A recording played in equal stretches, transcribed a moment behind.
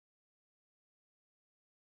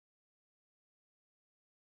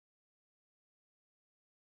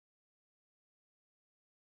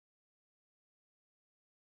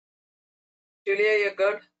Julia, you're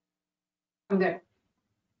good? I'm good.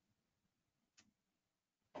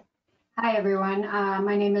 Hi, everyone.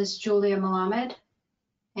 My name is Julia Malamed,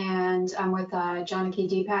 and I'm with Janaki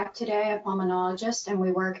Deepak today, a pulmonologist, and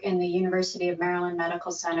we work in the University of Maryland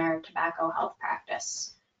Medical Center Tobacco Health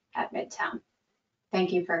Practice at Midtown.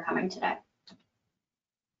 Thank you for coming today.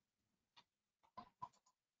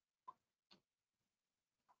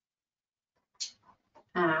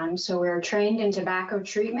 So we're trained in tobacco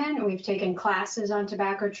treatment. We've taken classes on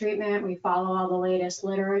tobacco treatment. We follow all the latest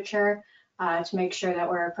literature to make sure that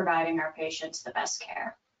we're providing our patients the best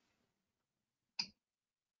care.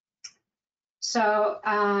 So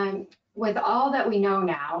with all that we know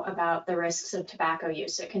now about the risks of tobacco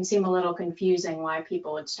use, it can seem a little confusing why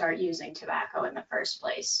people would start using tobacco in the first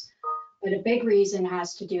place. But a big reason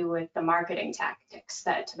has to do with the marketing tactics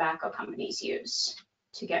that tobacco companies use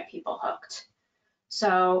to get people hooked.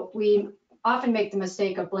 So we often make the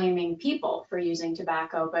mistake of blaming people for using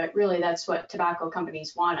tobacco, but really that's what tobacco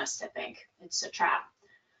companies want us to think. It's a trap.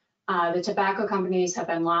 The tobacco companies have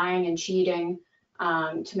been lying and cheating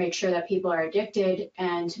to make sure that people are addicted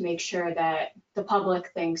and to make sure that the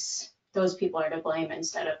public thinks those people are to blame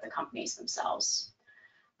instead of the companies themselves.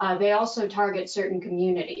 They also target certain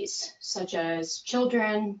communities, such as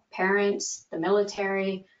children, parents, the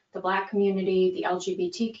military, the Black community, the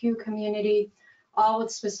LGBTQ community, all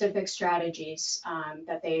with specific strategies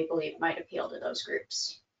that they believe might appeal to those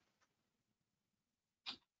groups.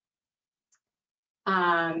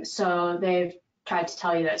 So they've tried to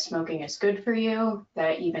tell you that smoking is good for you,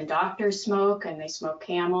 that even doctors smoke and they smoke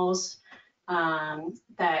Camels,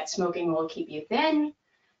 that smoking will keep you thin,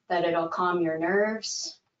 that it'll calm your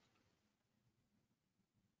nerves.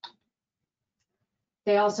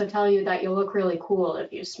 They also tell you that you'll look really cool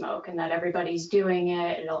if you smoke and that everybody's doing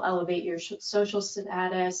it. It'll elevate your social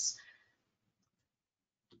status.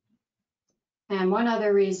 And one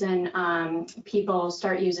other reason people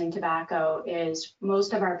start using tobacco is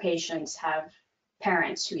most of our patients have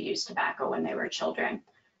parents who used tobacco when they were children.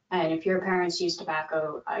 And if your parents use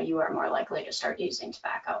tobacco, you are more likely to start using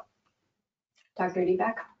tobacco. Dr.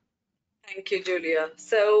 Deepak? Thank you, Julia.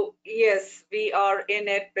 So yes, we are in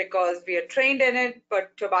it because we are trained in it,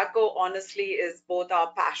 but tobacco honestly is both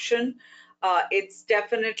our passion. It's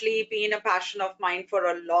definitely been a passion of mine for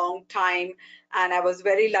a long time, and I was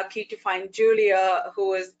very lucky to find Julia,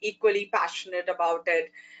 who is equally passionate about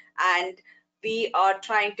it. And we are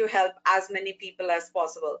trying to help as many people as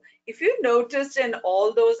possible. If you noticed in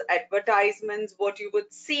all those advertisements, what you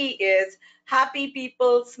would see is happy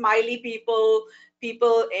people, smiley people,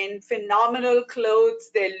 people in phenomenal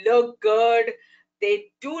clothes, they look good.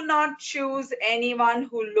 They do not choose anyone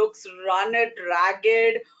who looks run and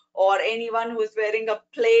ragged, or anyone who is wearing a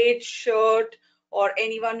plaid shirt, or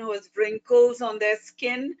anyone who has wrinkles on their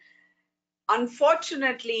skin.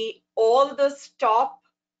 Unfortunately, all the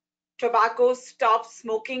tobacco stop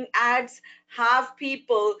smoking ads have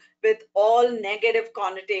people with all negative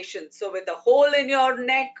connotations. So with a hole in your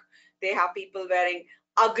neck, they have people wearing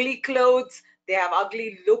ugly clothes, they have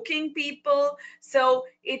ugly looking people. So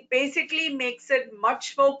it basically makes it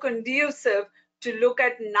much more conducive to look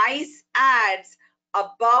at nice ads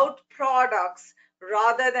about products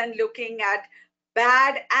rather than looking at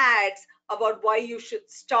bad ads about why you should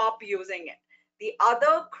stop using it. The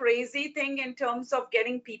other crazy thing in terms of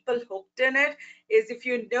getting people hooked in it is, if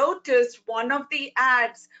you noticed, one of the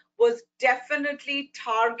ads was definitely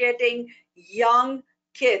targeting young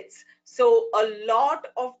kids. So a lot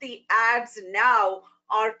of the ads now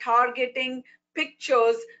are targeting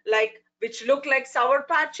pictures which look like Sour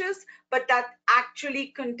Patches, but that actually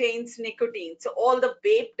contains nicotine. So all the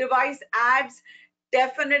vape device ads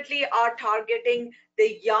definitely are targeting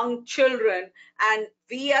the young children, and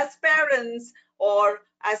we as parents or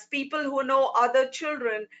as people who know other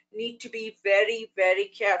children need to be very, very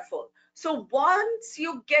careful. So once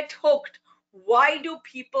you get hooked, why do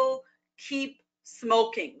people keep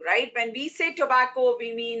smoking, right? When we say tobacco,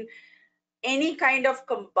 we mean any kind of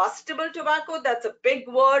combustible tobacco. That's a big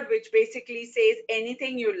word which basically says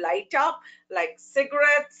anything you light up, like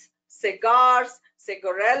cigarettes, cigars,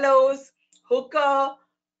 cigarellos, hookah.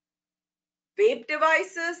 Vape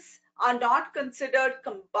devices are not considered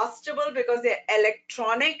combustible because they're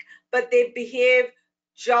electronic, but they behave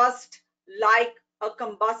just like a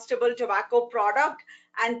combustible tobacco product.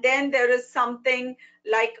 And then there is something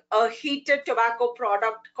like a heated tobacco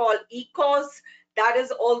product called ECOS. That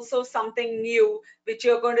is also something new, which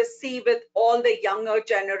you're going to see with all the younger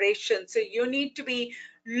generation. So you need to be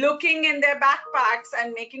looking in their backpacks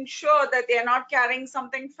and making sure that they're not carrying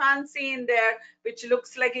something fancy in there which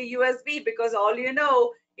looks like a USB, because all you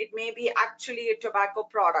know It may be actually a tobacco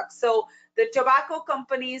product. So the tobacco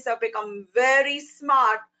companies have become very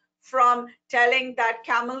smart from telling that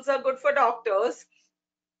camels are good for doctors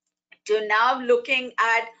to now looking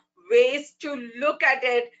at ways to look at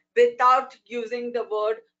it without using the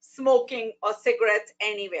word smoking or cigarettes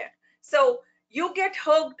anywhere. So you get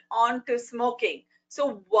hooked on to smoking.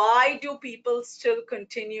 So why do people still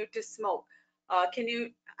continue to smoke? Can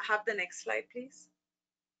you have the next slide, please?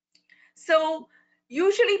 So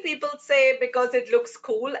usually people say because it looks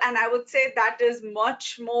cool, and I would say that is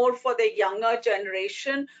much more for the younger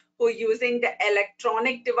generation who are using the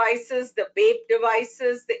electronic devices, the vape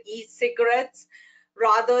devices, the e-cigarettes,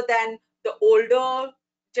 rather than the older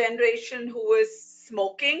generation who is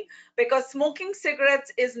smoking, because smoking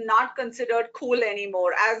cigarettes is not considered cool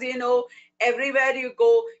anymore. As you know, everywhere you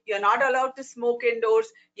go, you're not allowed to smoke indoors.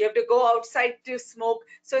 You have to go outside to smoke.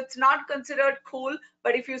 So it's not considered cool.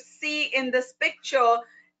 But if you see in this picture,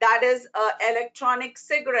 that is an electronic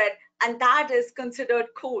cigarette, and that is considered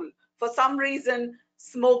cool. For some reason,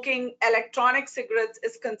 smoking electronic cigarettes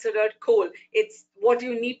is considered cool. It's what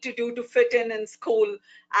you need to do to fit in school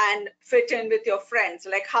and fit in with your friends.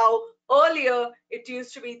 Like how earlier it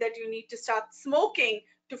used to be that you need to start smoking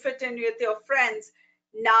to fit in with your friends.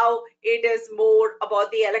 Now it is more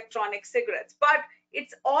about the electronic cigarettes. But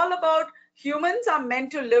it's all about humans are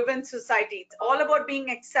meant to live in society. It's all about being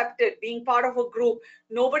accepted, being part of a group.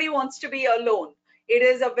 Nobody wants to be alone. It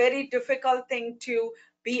is a very difficult thing to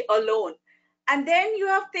be alone. And then you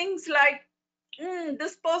have things like,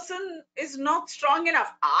 this person is not strong enough.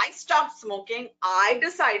 I stopped smoking. I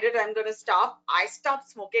decided I'm going to stop. I stopped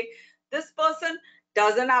smoking. This person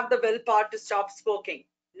doesn't have the willpower to stop smoking.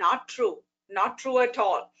 Not true. Not true at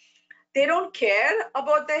all. They don't care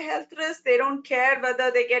about their health risks. They don't care whether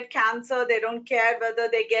they get cancer. They don't care whether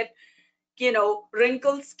they get,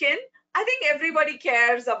 wrinkled skin. I think everybody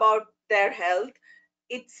cares about their health.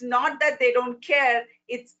 It's not that they don't care,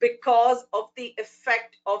 it's because of the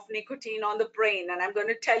effect of nicotine on the brain. And I'm going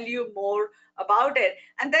to tell you more about it.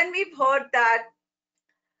 And then we've heard that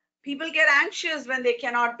people get anxious when they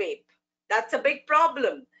cannot vape. That's a big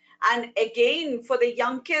problem. And again, for the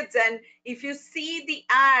young kids, and if you see the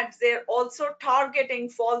ads, they're also targeting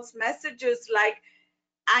false messages like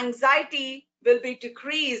anxiety will be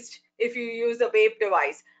decreased if you use a vape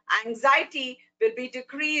device. Anxiety will be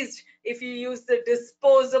decreased if you use the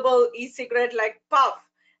disposable e-cigarette like puff.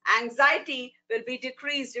 Anxiety will be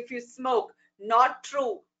decreased if you smoke. Not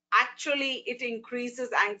true. Actually, it increases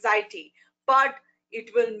anxiety, but it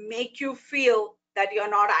will make you feel that you're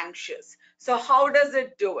not anxious. So how does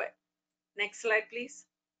it do it? Next slide, please.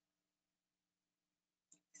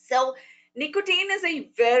 So nicotine is a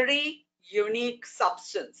very unique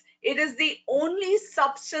substance. It is the only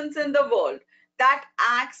substance in the world that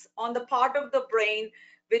acts on the part of the brain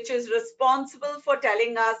which is responsible for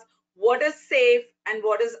telling us what is safe and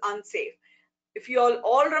what is unsafe. If you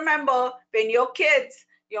all remember, when you're kids,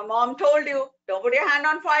 your mom told you, don't put your hand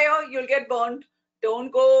on fire, you'll get burned.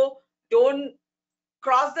 Don't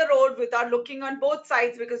cross the road without looking on both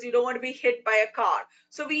sides because you don't want to be hit by a car.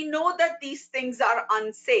 So we know that these things are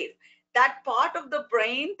unsafe. That part of the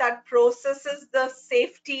brain that processes the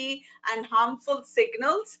safety and harmful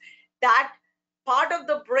signals, that part of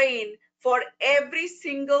the brain for every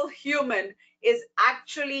single human is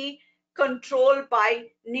actually controlled by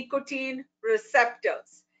nicotine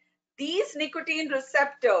receptors. These nicotine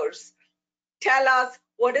receptors tell us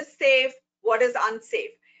what is safe, what is unsafe.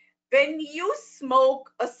 When you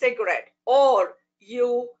smoke a cigarette or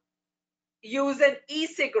you use an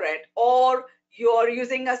e-cigarette or you're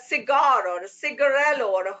using a cigar or a cigarillo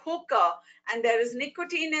or a hookah and there is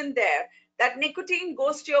nicotine in there, that nicotine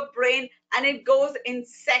goes to your brain and it goes in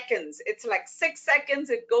seconds. It's like 6 seconds,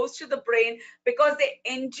 it goes to the brain because they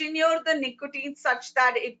engineer the nicotine such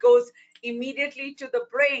that it goes immediately to the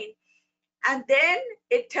brain. And then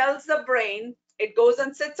it tells the brain, it goes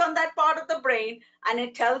and sits on that part of the brain and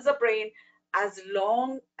it tells the brain, as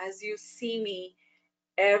long as you see me,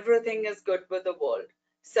 everything is good with the world.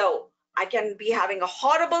 So I can be having a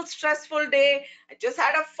horrible, stressful day. I just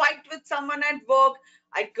had a fight with someone at work.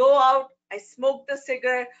 I go out, I smoke the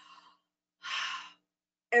cigarette.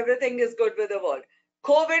 Everything is good with the world.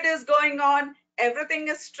 COVID is going on. Everything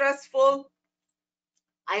is stressful.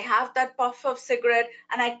 I have that puff of cigarette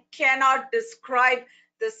and I cannot describe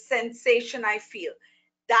the sensation I feel.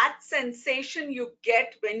 That sensation you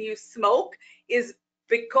get when you smoke is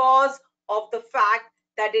because of the fact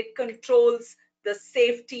that it controls the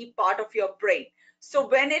safety part of your brain. So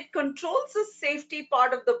when it controls the safety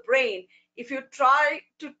part of the brain, if you try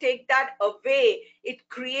to take that away, it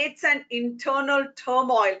creates an internal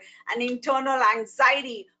turmoil, an internal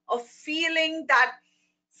anxiety of feeling that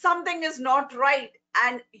something is not right,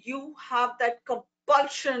 and you have that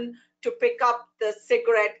compulsion to pick up the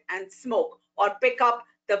cigarette and smoke, or pick up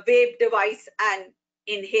the vape device and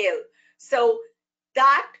inhale. So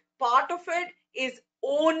that part of it is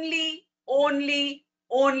only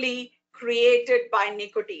created by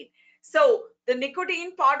nicotine. So the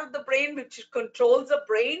nicotine part of the brain, which controls the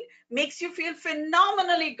brain, makes you feel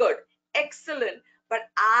phenomenally good, excellent. But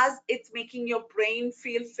as it's making your brain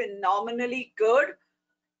feel phenomenally good,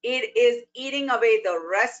 it is eating away the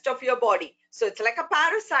rest of your body. So it's like a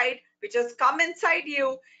parasite which has come inside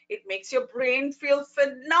you. It makes your brain feel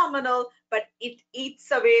phenomenal, but it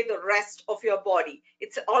eats away the rest of your body.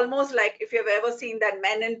 It's almost like if you've ever seen that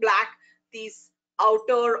Men in Black, these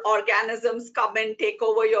outer organisms come and take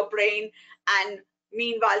over your brain, and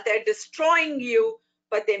meanwhile they're destroying you,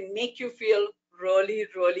 but they make you feel really,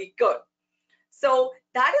 really good. So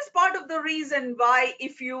that is part of the reason why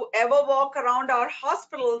if you ever walk around our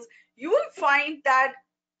hospitals, you will find that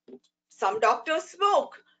some doctors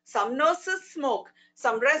smoke, some nurses smoke,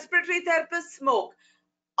 some respiratory therapists smoke,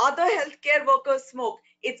 other healthcare workers smoke.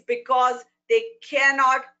 It's because they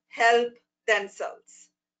cannot help themselves.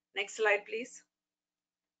 Next slide, please.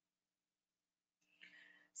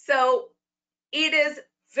 So it is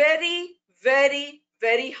very,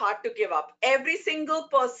 very hard to give up. Every single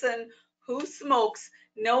person who smokes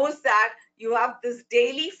knows that you have this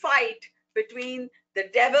daily fight between the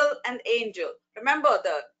devil and angel. Remember,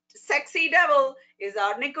 the sexy devil is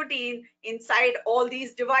our nicotine inside all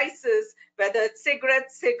these devices, whether it's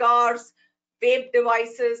cigarettes, cigars, vape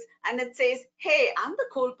devices, and it says, hey, I'm the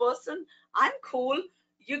cool person, I'm cool,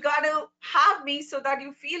 you gotta have me so that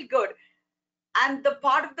you feel good. And the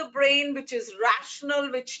part of the brain which is rational,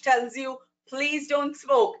 which tells you please don't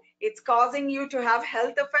smoke, it's causing you to have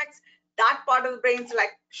health effects, that part of the brain's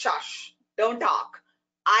like, shush, don't talk,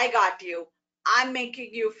 I got you, I'm making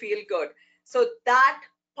you feel good. So that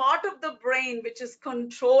part of the brain which is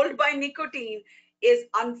controlled by nicotine is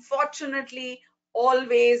unfortunately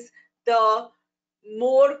always the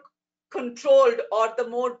more controlled or the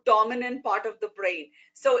more dominant part of the brain.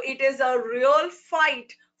 So it is a real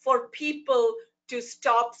fight for people to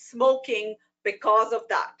stop smoking because of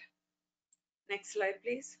that. Next slide,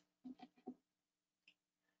 please.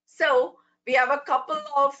 So we have a couple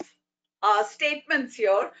of statements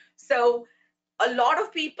here. So a lot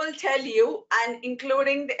of people tell you, and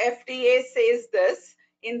including the FDA says this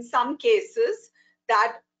in some cases,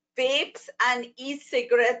 that vapes and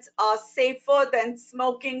e-cigarettes are safer than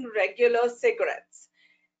smoking regular cigarettes.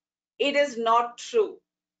 It is not true.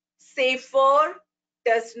 Safer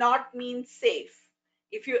does not mean safe.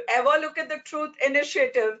 If you ever look at the Truth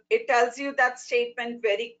Initiative, it tells you that statement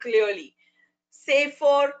very clearly.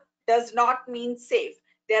 Safer does not mean safe.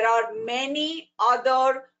 There are many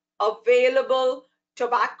other available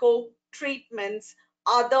tobacco treatments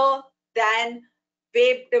other than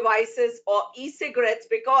vape devices or e-cigarettes,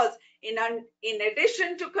 because in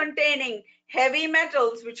addition to containing heavy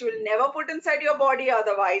metals, which will never put inside your body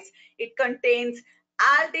otherwise, it contains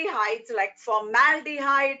aldehydes like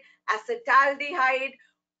formaldehyde, acetaldehyde,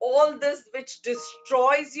 all this which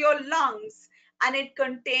destroys your lungs, and it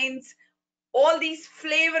contains all these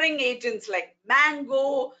flavoring agents like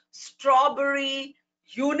mango, strawberry,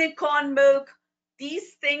 unicorn milk.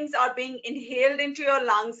 These things are being inhaled into your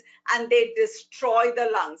lungs and they destroy the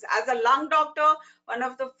lungs. As a lung doctor, one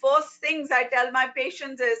of the first things I tell my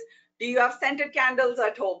patients is, do you have scented candles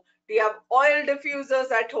at home? Do you have oil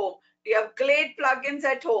diffusers at home? Do you have Glade plugins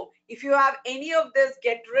at home? If you have any of this,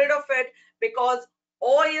 get rid of it, because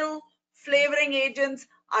oil flavoring agents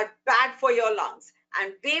are bad for your lungs.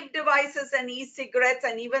 And vape devices and e-cigarettes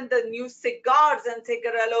and even the new cigars and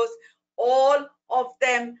cigarillos, all of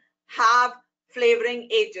them have flavoring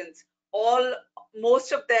agents.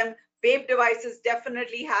 Most of them, vape devices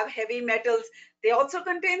definitely have heavy metals. They also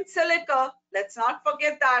contain silica. Let's not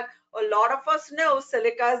forget that. A lot of us know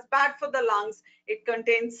silica is bad for the lungs. It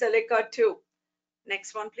contains silica too.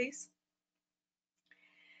 Next one, please.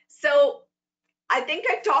 So I think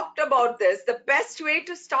I talked about this. The best way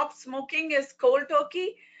to stop smoking is cold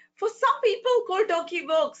turkey. For some people, cold turkey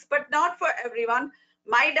works, but not for everyone.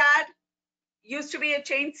 My dad used to be a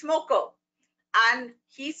chain smoker and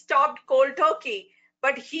he stopped cold turkey,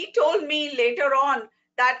 but he told me later on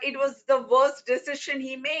that it was the worst decision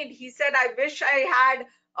he made. He said, I wish I had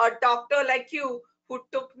a doctor like you who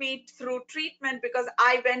took me through treatment, because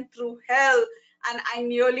I went through hell and I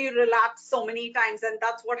nearly relapsed so many times. And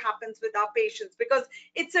that's what happens with our patients, because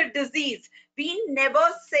it's a disease. We never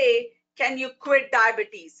say Can you quit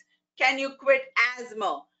diabetes? Can you quit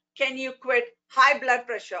asthma? Can you quit high blood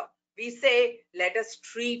pressure? We say, let us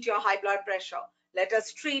treat your high blood pressure. Let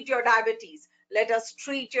us treat your diabetes. Let us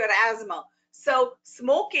treat your asthma. So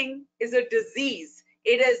smoking is a disease.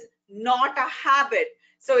 It is not a habit.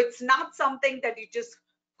 So it's not something that you just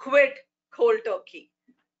quit cold turkey.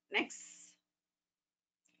 Next.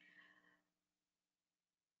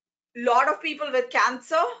 Lot of people with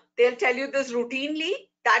cancer, they'll tell you this routinely,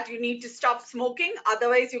 that you need to stop smoking,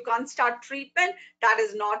 otherwise you can't start treatment. That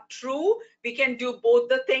is not true. We can do both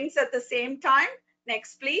the things at the same time.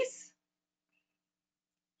 Next, please.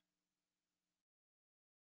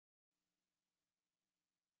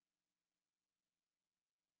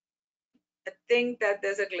 I think that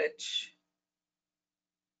there's a glitch.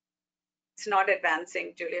 It's not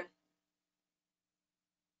advancing, Julia.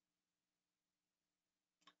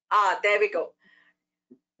 There we go.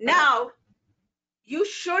 Now, you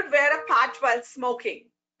should wear a patch while smoking.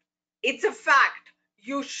 It's a fact.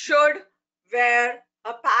 You should wear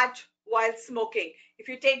a patch while smoking. If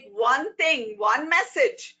you take one thing, one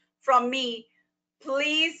message from me,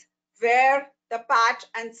 please wear the patch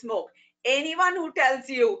and smoke. Anyone who tells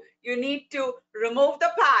you you need to remove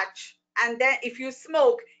the patch and then if you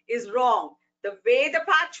smoke is wrong. The way the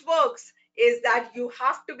patch works is that you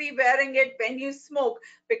have to be wearing it when you smoke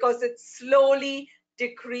because it slowly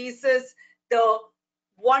decreases the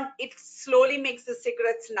it slowly makes the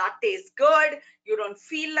cigarettes not taste good. You don't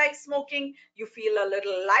feel like smoking. You feel a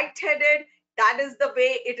little lightheaded. That is the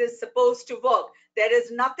way it is supposed to work. There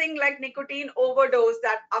is nothing like nicotine overdose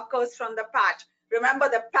that occurs from the patch. Remember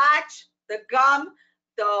the patch, the gum,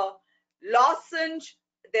 the lozenge,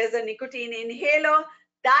 there's a nicotine inhaler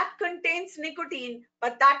that contains nicotine,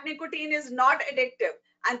 but that nicotine is not addictive.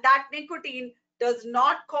 And that nicotine does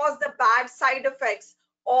not cause the bad side effects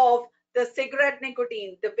of the cigarette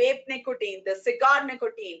nicotine, the vape nicotine, the cigar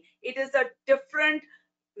nicotine. It is a different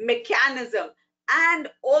mechanism. And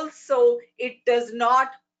also, it does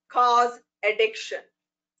not cause addiction.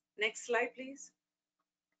 Next slide, please.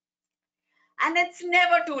 And it's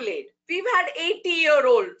never too late. We've had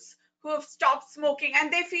 80-year-olds who have stopped smoking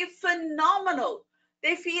and they feel phenomenal.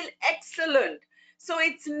 They feel excellent. So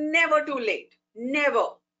it's never too late. Never.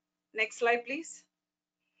 Next slide, please.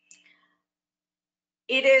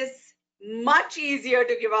 It is much easier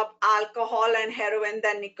to give up alcohol and heroin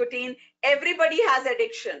than nicotine. Everybody has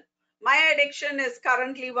addiction. My addiction is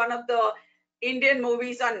currently one of the Indian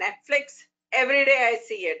movies on Netflix. Every day I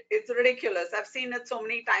see it. It's ridiculous. I've seen it so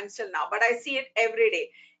many times till now, but I see it every day.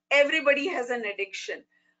 Everybody has an addiction.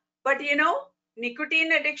 But you know,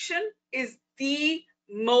 nicotine addiction is the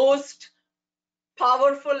most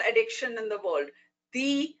powerful addiction in the world.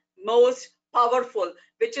 The most powerful,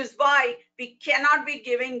 which is why we cannot be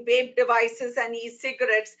giving vape devices and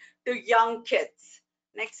e-cigarettes to young kids.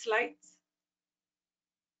 Next slide.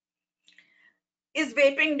 Is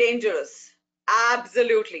vaping dangerous?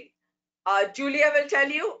 Absolutely. Julia will tell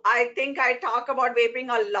you, I think I talk about vaping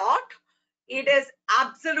a lot. It is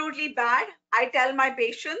absolutely bad. I tell my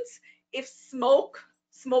patients, if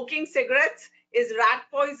smoking cigarettes is rat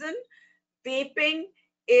poison, vaping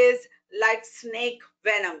is like snake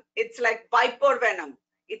venom. It's like viper venom.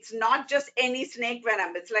 It's not just any snake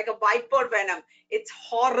venom. It's like a viper venom. It's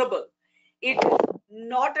horrible. It is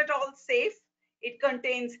not at all safe. It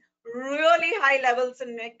contains really high levels of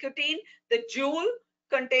nicotine. The Juul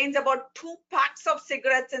contains about 2 packs of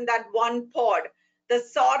cigarettes in that one pod. The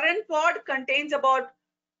Soren pod contains about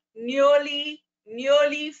nearly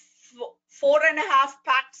 4.5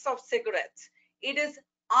 packs of cigarettes. It is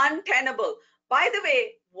untenable. By the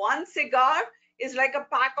way, one cigar is like a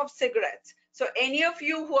pack of cigarettes. So any of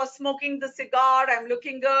you who are smoking the cigar, I'm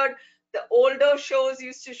looking good. The older shows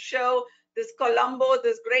used to show this Columbo,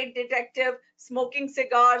 this great detective, smoking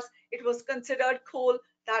cigars. It was considered cool.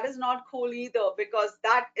 That is not cool either because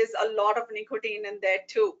that is a lot of nicotine in there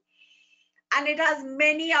too. And it has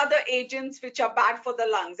many other agents which are bad for the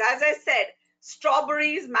lungs. As I said,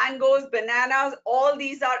 strawberries, mangoes, bananas, all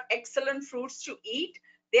these are excellent fruits to eat.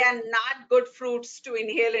 They are not good fruits to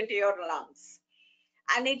inhale into your lungs.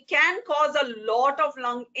 And it can cause a lot of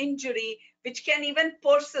lung injury, which can even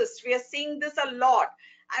persist. We are seeing this a lot.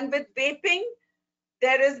 And with vaping,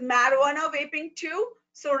 there is marijuana vaping too.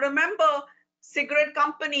 So remember, cigarette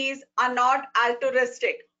companies are not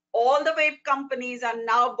altruistic. All the vape companies are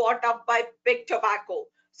now bought up by big tobacco.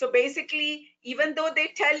 So basically, even though they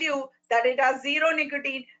tell you that it has zero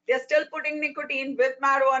nicotine, they're still putting nicotine with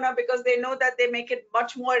marijuana because they know that they make it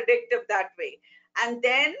much more addictive that way. And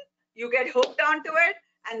then you get hooked onto it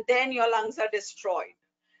and then your lungs are destroyed.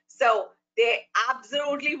 So They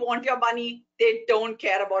absolutely want your money. They don't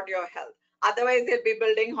care about your health. Otherwise, they'll be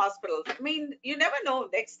building hospitals. I mean, you never know.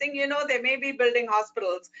 Next thing you know, they may be building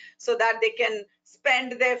hospitals so that they can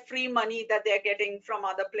spend their free money that they're getting from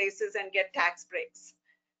other places and get tax breaks.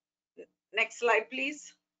 Next slide,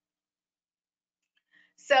 please.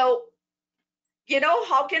 So,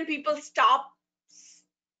 how can people stop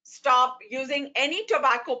using any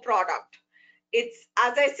tobacco product? It's,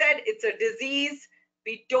 as I said, it's a disease.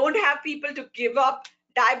 We don't have people to give up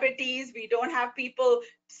diabetes. We don't have people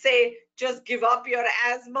say, just give up your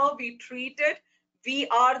asthma. We treat it. We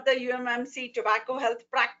are the UMMC Tobacco Health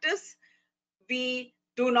Practice. We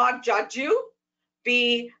do not judge you.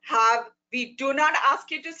 We do not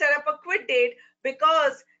ask you to set up a quit date,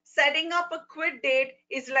 because setting up a quit date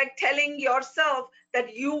is like telling yourself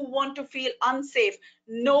that you want to feel unsafe.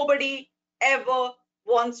 Nobody ever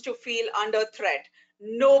wants to feel under threat.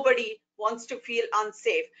 Nobody wants to feel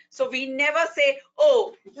unsafe. So we never say,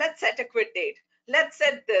 oh, let's set a quit date. Let's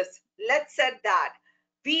set this. Let's set that.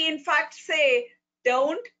 We in fact say,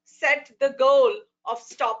 don't set the goal of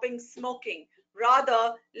stopping smoking.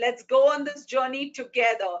 Rather, let's go on this journey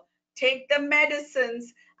together. Take the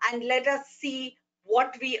medicines and let us see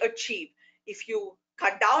what we achieve. If you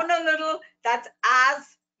cut down a little, that's as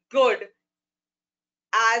good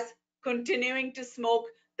as continuing to smoke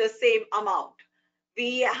the same amount.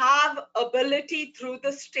 We have ability through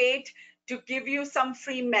the state to give you some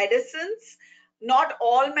free medicines. Not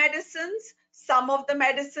all medicines. Some of the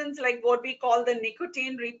medicines, like what we call the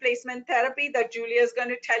nicotine replacement therapy that Julia is going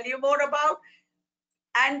to tell you more about.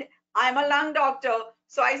 And I'm a lung doctor,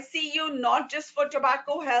 so I see you not just for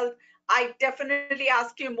tobacco health. I definitely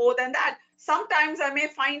ask you more than that. Sometimes I may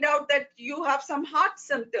find out that you have some heart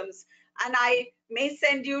symptoms, and I may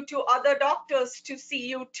send you to other doctors to see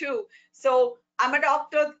you too. So I'm a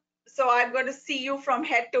doctor, so I'm going to see you from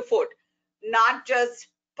head to foot, not just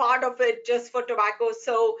part of it just for tobacco.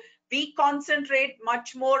 So we concentrate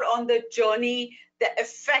much more on the journey, the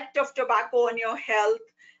effect of tobacco on your health.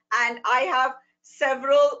 And I have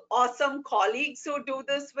several awesome colleagues who do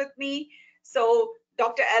this with me. So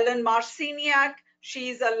Dr. Ellen Marciniak,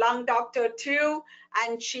 she's a lung doctor too,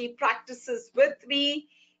 and she practices with me.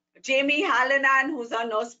 Jamie Hallinan, who's a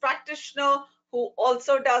nurse practitioner, who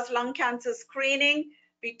also does lung cancer screening.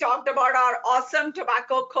 We talked about our awesome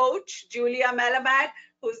tobacco coach, Julia Melamed,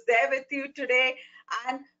 who's there with you today.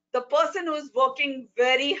 And the person who's working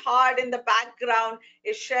very hard in the background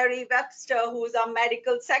is Sherry Webster, who's our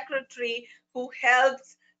medical secretary, who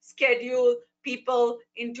helps schedule people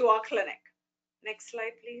into our clinic. Next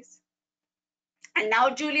slide, please. And now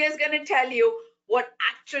Julia is going to tell you what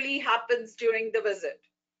actually happens during the visit.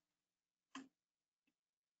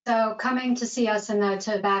 So coming to see us in the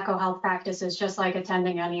tobacco health practice is just like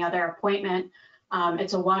attending any other appointment.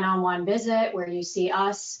 It's a one-on-one visit where you see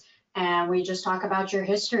us and we just talk about your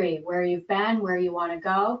history, where you've been, where you want to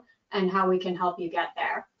go, and how we can help you get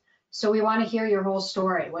there. So we want to hear your whole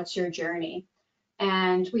story. What's your journey?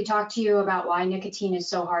 And we talk to you about why nicotine is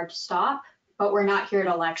so hard to stop, but we're not here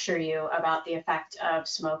to lecture you about the effect of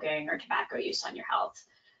smoking or tobacco use on your health.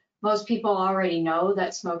 Most people already know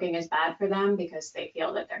that smoking is bad for them because they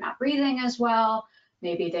feel that they're not breathing as well.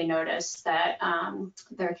 Maybe they notice that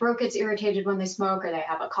their throat gets irritated when they smoke, or they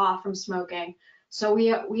have a cough from smoking. So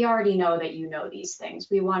we already know that you know these things.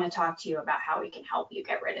 We want to talk to you about how we can help you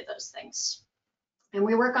get rid of those things. And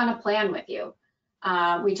we work on a plan with you.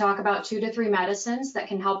 We talk about 2 to 3 medicines that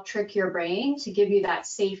can help trick your brain to give you that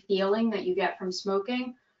safe feeling that you get from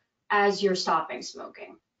smoking as you're stopping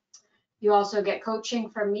smoking. You also get coaching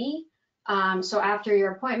from me. So after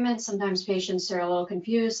your appointment, sometimes patients are a little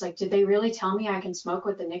confused, like, did they really tell me I can smoke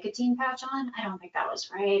with the nicotine patch on? I don't think that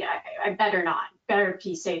was right. I better not. Better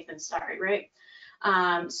be safe than sorry, right?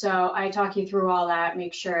 So I talk you through all that,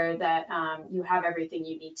 make sure that you have everything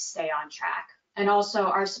you need to stay on track. And also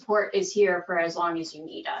our support is here for as long as you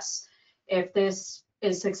need us. If this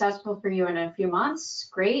is successful for you in a few months,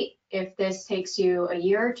 great. If this takes you a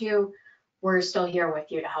year or two, we're still here with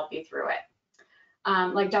you to help you through it.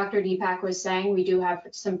 Like Dr. Deepak was saying, we do have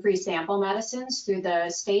some free sample medicines through the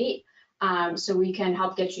state. So we can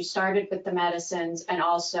help get you started with the medicines and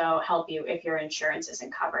also help you if your insurance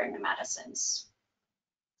isn't covering the medicines.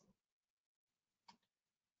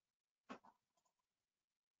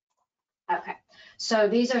 Okay, so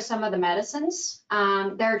these are some of the medicines.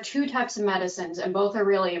 There are 2 types of medicines, and both are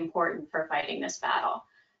really important for fighting this battle.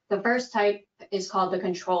 The first type is called the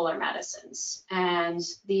controller medicines, and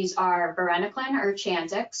these are varenicline or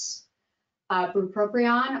Chantix,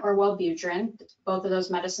 bupropion or Wellbutrin. Both of those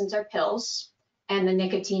medicines are pills, and the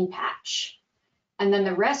nicotine patch. And then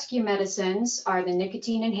the rescue medicines are the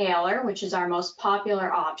nicotine inhaler, which is our most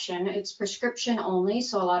popular option. It's prescription only,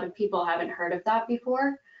 so a lot of people haven't heard of that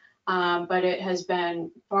before, but it has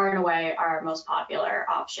been far and away our most popular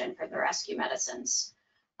option for the rescue medicines.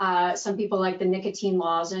 Some people like the nicotine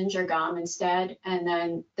lozenge or gum instead, and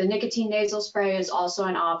then the nicotine nasal spray is also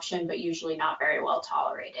an option, but usually not very well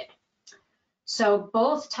tolerated. So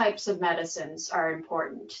both types of medicines are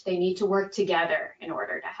important. They need to work together in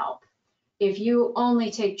order to help. If you only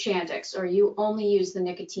take Chantix or you only use the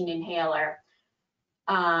nicotine inhaler,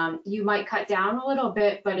 you might cut down a little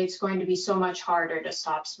bit, but it's going to be so much harder to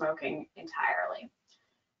stop smoking entirely.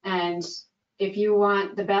 And if you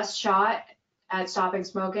want the best shot at stopping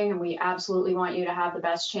smoking, and we absolutely want you to have the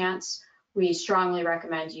best chance, we strongly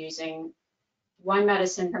recommend using one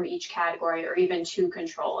medicine from each category or even two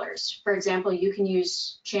controllers. For example, you can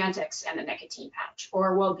use Chantix and a nicotine patch,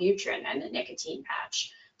 or Wellbutrin and a nicotine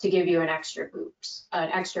patch to give you an extra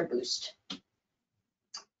boost.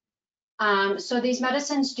 So these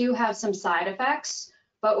medicines do have some side effects,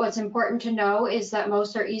 but what's important to know is that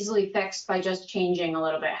most are easily fixed by just changing a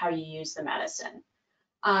little bit how you use the medicine.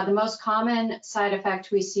 The most common side effect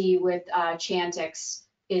we see with Chantix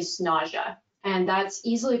is nausea, and that's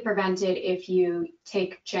easily prevented if you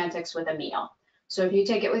take Chantix with a meal. So if you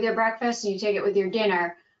take it with your breakfast and you take it with your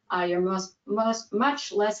dinner, you're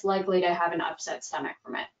much less likely to have an upset stomach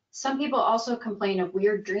from it. Some people also complain of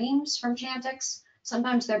weird dreams from Chantix.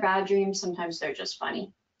 Sometimes they're bad dreams, sometimes they're just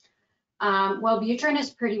funny. Wellbutrin is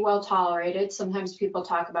pretty well tolerated. Sometimes people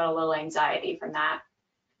talk about a little anxiety from that.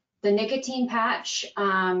 The nicotine patch,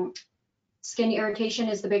 skin irritation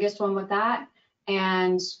is the biggest one with that,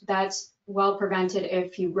 and that's well prevented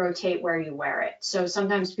if you rotate where you wear it. So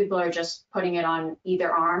sometimes people are just putting it on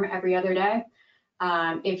either arm every other day.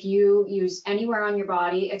 If you use anywhere on your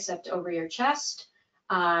body except over your chest,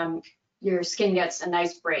 your skin gets a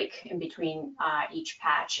nice break in between each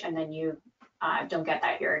patch, and then you don't get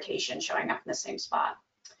that irritation showing up in the same spot.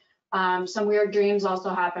 Some weird dreams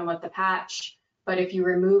also happen with the patch, but if you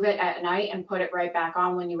remove it at night and put it right back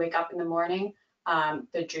on when you wake up in the morning,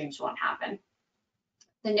 the dreams won't happen.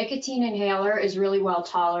 The nicotine inhaler is really well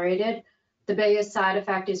tolerated. The biggest side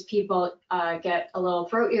effect is people get a little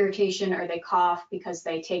throat irritation or they cough because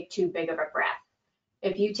they take too big of a breath.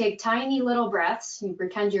 If you take tiny little breaths, you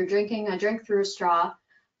pretend you're drinking a drink through a straw,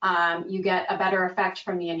 you get a better effect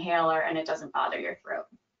from the inhaler and it doesn't bother your throat.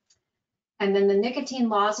 And then the nicotine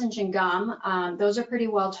lozenge and gum, those are pretty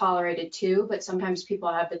well tolerated too, but sometimes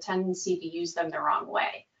people have the tendency to use them the wrong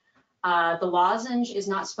way. The lozenge is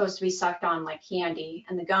not supposed to be sucked on like candy,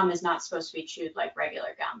 and the gum is not supposed to be chewed like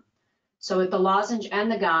regular gum. So with the lozenge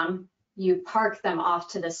and the gum, you park them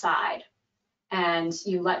off to the side and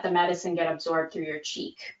you let the medicine get absorbed through your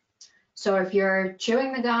cheek. So if you're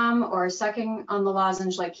chewing the gum or sucking on the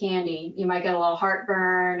lozenge like candy, you might get a little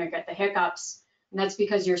heartburn or get the hiccups, and that's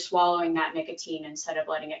because you're swallowing that nicotine instead of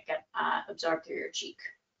letting it get absorbed through your cheek.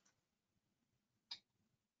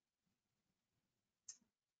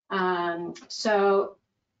 So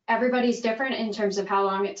everybody's different in terms of how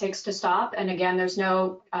long it takes to stop. And again, there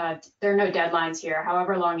are no deadlines here.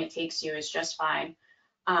 However long it takes you is just fine.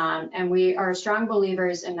 And we are strong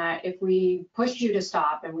believers in that if we push you to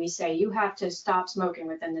stop and we say you have to stop smoking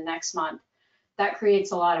within the next month, that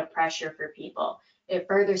creates a lot of pressure for people. It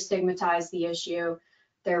further stigmatizes the issue.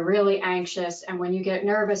 They're really anxious. And when you get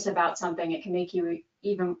nervous about something, it can make you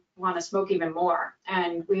even want to smoke even more.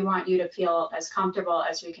 And we want you to feel as comfortable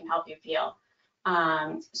as we can help you feel.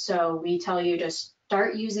 So we tell you to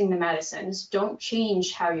start using the medicines. Don't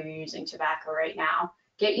change how you're using tobacco right now.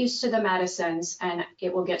 Get used to the medicines and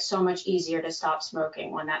it will get so much easier to stop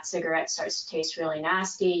smoking. When that cigarette starts to taste really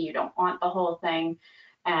nasty, you don't want the whole thing,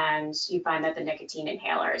 and you find that the nicotine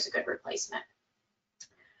inhaler is a good replacement.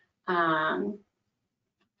 All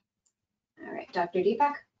right, Dr.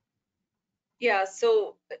 Deepak? Yeah,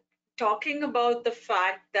 so talking about the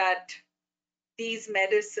fact that these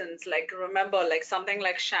medicines, like remember, like something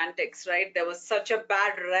like Chantix, right? There was such a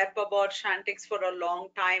bad rep about Chantix for a long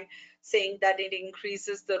time, saying that it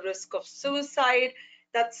increases the risk of suicide.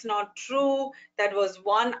 That's not true. That was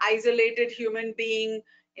one isolated human being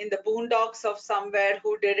in the boondocks of somewhere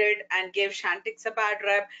who did it and gave Chantix a bad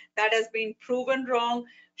rep. That has been proven wrong.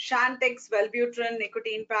 Chantix, Wellbutrin,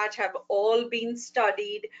 nicotine patch have all been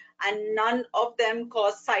studied and none of them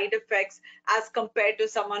cause side effects as compared to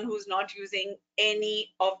someone who's not using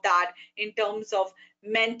any of that in terms of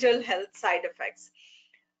mental health side effects.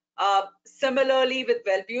 Similarly, with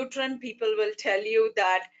Wellbutrin, people will tell you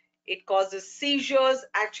that it causes seizures.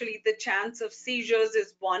 Actually, the chance of seizures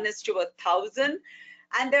is 1:1,000.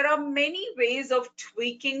 And there are many ways of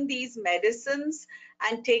tweaking these medicines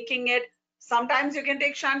and taking it. Sometimes you can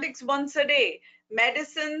take Chantix once a day.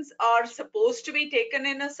 Medicines are supposed to be taken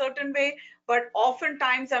in a certain way, but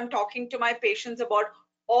oftentimes I'm talking to my patients about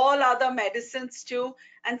all other medicines too.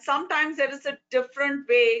 And sometimes there is a different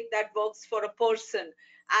way that works for a person.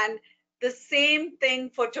 And the same thing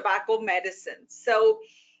for tobacco medicine. So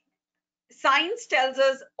science tells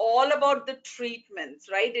us all about the treatments,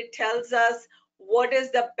 right? It tells us what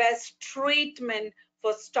is the best treatment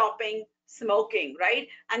for stopping smoking, right?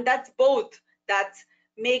 And that's both. That's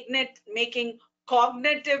making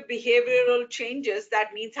cognitive behavioral changes.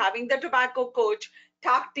 That means having the tobacco coach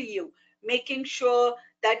talk to you, making sure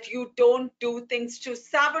that you don't do things to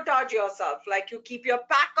sabotage yourself, like you keep your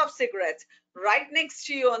pack of cigarettes right next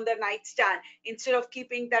to you on the nightstand instead of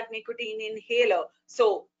keeping that nicotine inhaler.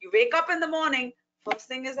 So you wake up in the morning, first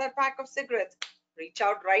thing is that pack of cigarettes. Reach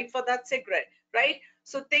out right for that cigarette, right?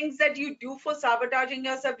 So things that you do for sabotaging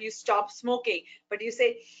yourself, you stop smoking, but you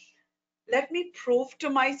say, let me prove to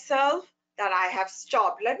myself that I have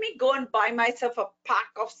stopped. Let me go and buy myself a pack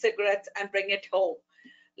of cigarettes and bring it home.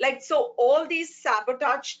 Like, so all these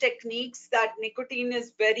sabotage techniques that nicotine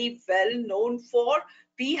is very well known for,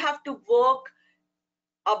 we have to work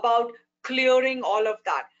about clearing all of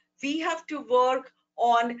that. We have to work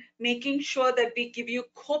on making sure that we give you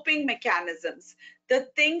coping mechanisms. The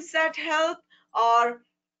things that help are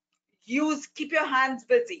keep your hands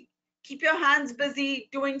busy. Keep your hands busy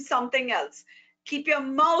doing something else. Keep your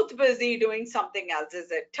mouth busy doing something else. Is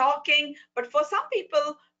it talking? But for some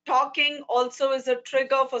people, talking also is a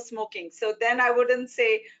trigger for smoking. So then I wouldn't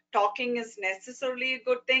say talking is necessarily a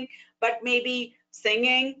good thing, but maybe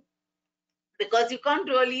singing, because you can't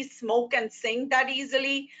really smoke and sing that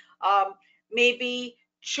easily. Maybe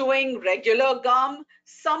chewing regular gum,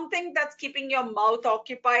 something that's keeping your mouth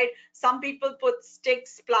occupied. Some people put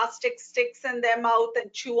sticks, plastic sticks in their mouth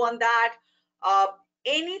and chew on that. Uh,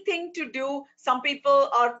 Anything to do, some people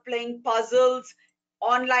are playing puzzles,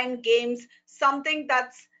 online games, something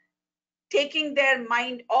that's taking their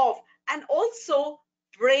mind off, and also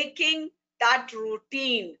breaking that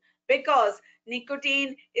routine, because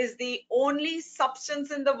nicotine is the only substance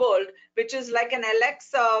in the world which is like an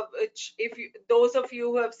Alexa, which if you, those of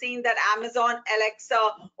you who have seen that Amazon Alexa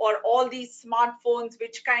or all these smartphones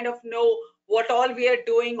which kind of know what all we are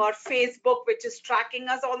doing, or Facebook which is tracking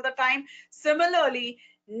us all the time. Similarly,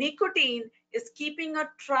 nicotine is keeping a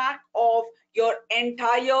track of your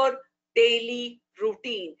entire daily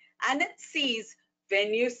routine, and it sees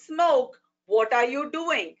when you smoke, what are you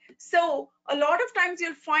doing. So a lot of times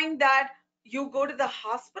you'll find that you go to the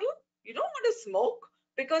hospital, you don't want to smoke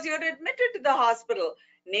because you're admitted to the hospital.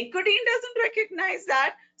 Nicotine doesn't recognize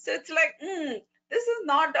that, so it's like, this is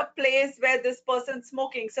not a place where this person's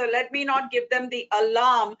smoking, so let me not give them the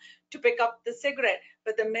alarm to pick up the cigarette.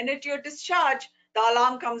 But the minute you're discharged, the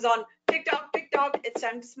alarm comes on, tick tock, it's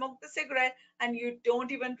time to smoke the cigarette, and you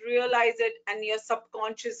don't even realize it, and you're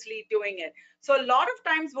subconsciously doing it. So a lot of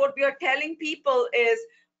times what we are telling people is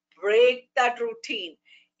break that routine.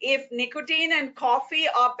 If nicotine and coffee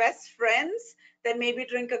are best friends, then maybe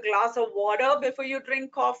drink a glass of water before you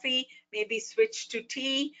drink coffee, maybe switch to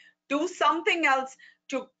tea, do something else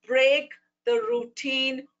to break the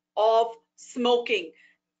routine of smoking,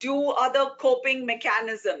 do other coping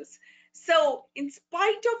mechanisms. So in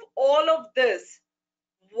spite of all of this,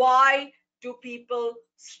 why do people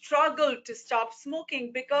struggle to stop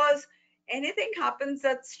smoking? Because anything happens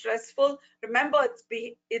that's stressful, remember,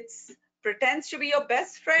 it's pretends to be your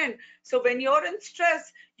best friend. So when you're in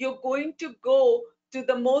stress, you're going to go to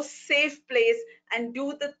the most safe place and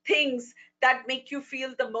do the things that make you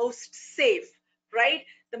feel the most safe, right?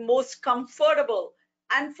 The most comfortable.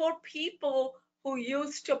 And for people who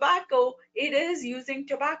use tobacco, it is using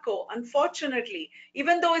tobacco, unfortunately,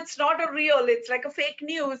 even though it's not a real, it's like a fake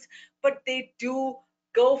news, but they do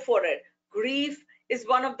go for it. Grief is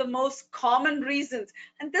one of the most common reasons,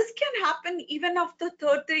 and this can happen even after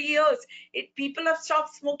 30 years. People have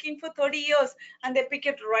stopped smoking for 30 years and they pick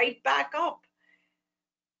it right back up.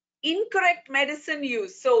 Incorrect medicine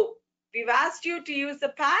use. So we've asked you to use the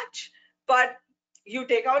patch, but you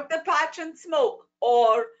take out the patch and smoke,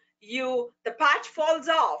 or the patch falls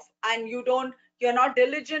off and you're not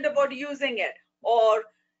diligent about using it, or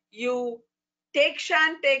you take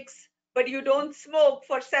Chantix but you don't smoke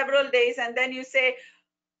for several days, and then you say,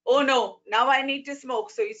 oh no, now I need to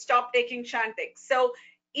smoke, so you stop taking Chantix. So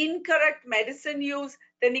incorrect medicine use.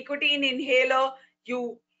 The nicotine inhaler,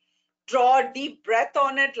 you draw a deep breath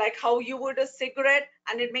on it, like how you would a cigarette,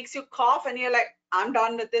 and it makes you cough, and you're like, I'm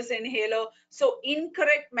done with this inhaler. So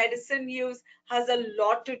incorrect medicine use has a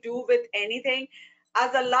lot to do with anything.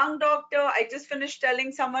 As a lung doctor, I just finished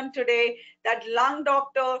telling someone today that lung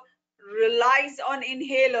doctor relies on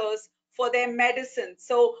inhalers for their medicine.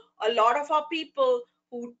 So a lot of our people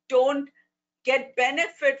who don't get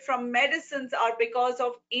benefit from medicines are because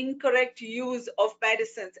of incorrect use of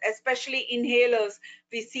medicines, especially inhalers.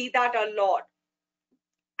 We see that a lot.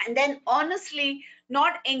 And then honestly,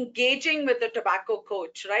 not engaging with the tobacco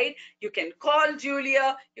coach, right? You can call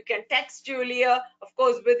Julia, you can text Julia, of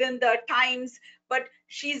course, within the times, but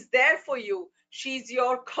she's there for you. She's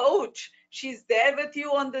your coach. She's there with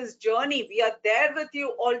you on this journey. We are there with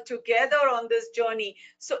you all together on this journey.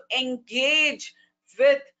 So engage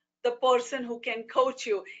with the person who can coach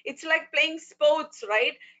you. It's like playing sports,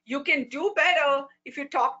 right? You can do better if you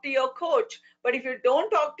talk to your coach, but if you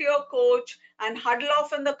don't talk to your coach and huddle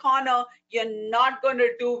off in the corner, you're not going to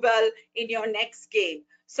do well in your next game.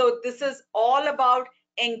 So this is all about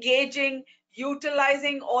engaging,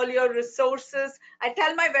 utilizing all your resources. I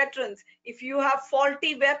tell my veterans, if you have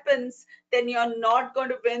faulty weapons, then you're not going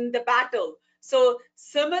to win the battle. So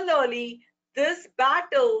similarly, this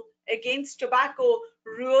battle against tobacco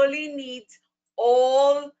really needs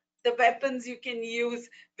all the weapons you can use,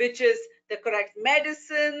 which is the correct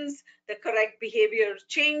medicines, the correct behavior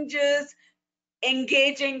changes,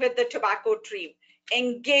 engaging with the tobacco team,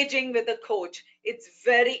 engaging with the coach. It's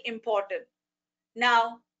very important.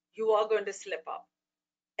 Now, you are going to slip up.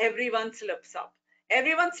 Everyone slips up.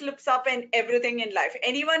 Everyone slips up in everything in life.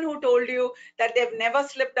 Anyone who told you that they've never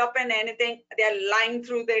slipped up in anything, they're lying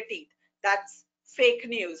through their teeth. That's fake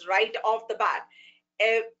news right off the bat.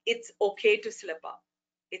 It's okay to slip up.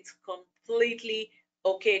 It's completely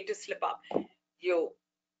okay to slip up. You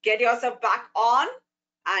get yourself back on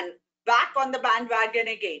and back on the bandwagon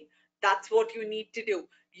again. That's what you need to do.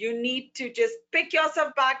 You need to just pick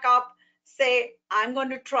yourself back up, say, I'm going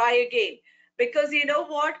to try again. Because you know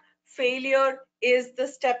what? Failure is the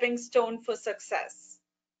stepping stone for success.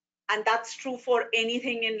 And that's true for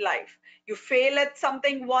anything in life. You fail at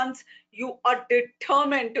something once, you are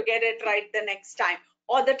determined to get it right the next time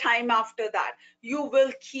or the time after that. You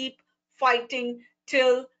will keep fighting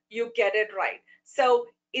till you get it right. So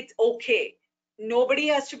it's okay. Nobody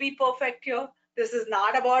has to be perfect here. This is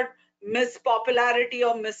not about Miss Popularity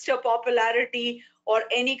or Mr. Popularity or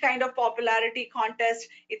any kind of popularity contest.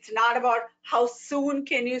 It's not about how soon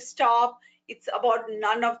can you stop. It's about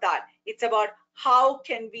none of that. It's about how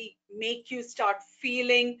can we make you start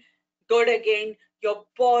feeling good again, your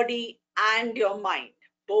body and your mind,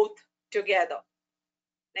 both together.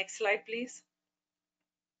 Next slide, please.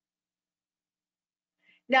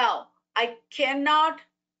 Now, I cannot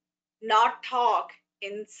not talk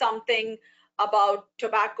in something about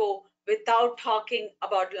tobacco without talking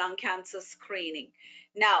about lung cancer screening.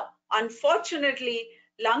 Now, unfortunately,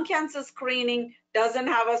 lung cancer screening doesn't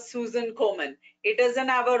have a Susan Komen. It doesn't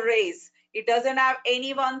have a race. It doesn't have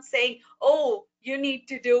anyone saying, oh, you need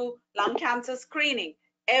to do lung cancer screening.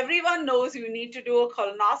 Everyone knows you need to do a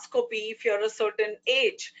colonoscopy if you're a certain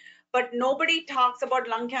age. But nobody talks about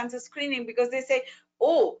lung cancer screening because they say,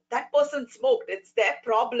 oh, that person smoked. It's their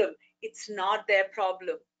problem. It's not their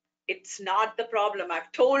problem. It's not the problem.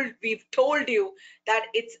 We've told you that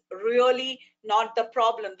it's really not the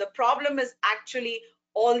problem. The problem is actually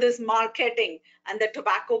all this marketing and the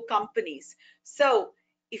tobacco companies. So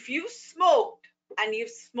if you smoked and you've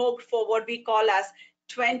smoked for what we call as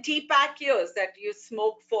 20 pack years, that you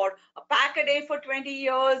smoked for a pack a day for 20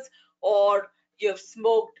 years, or you've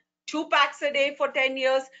smoked 2 packs a day for 10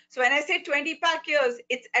 years. So when I say 20 pack years,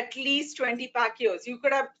 it's at least 20 pack years. You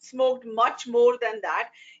could have smoked much more than that.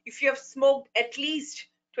 If you have smoked at least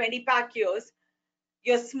 20 pack years,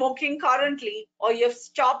 you're smoking currently, or you've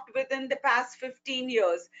stopped within the past 15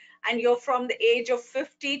 years, and you're from the age of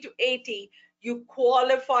 50 to 80, you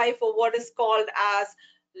qualify for what is called as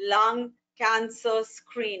lung cancer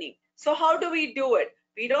screening. So how do we do it?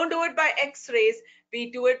 We don't do it by x-rays.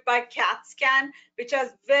 We do it by CAT scan, which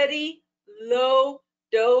has very low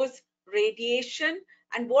dose radiation.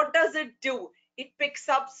 And what does it do? It picks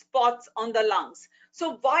up spots on the lungs.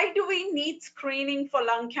 So why do we need screening for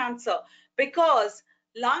lung cancer? Because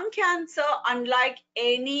lung cancer, unlike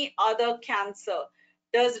any other cancer,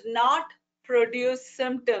 does not produce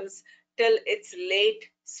symptoms till its late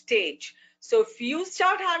stage. So if you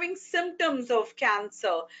start having symptoms of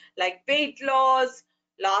cancer like weight loss,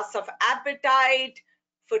 loss of appetite,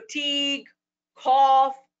 fatigue,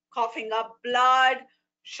 cough, coughing up blood,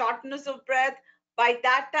 shortness of breath, by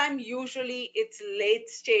that time, usually it's late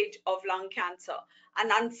stage of lung cancer.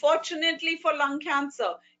 And unfortunately for lung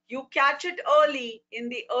cancer, you catch it early in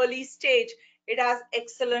the early stage, it has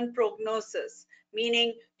excellent prognosis,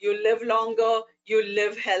 meaning you live longer, you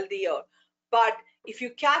live healthier. But If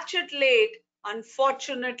you catch it late,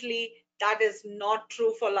 unfortunately, that is not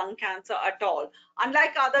true for lung cancer at all.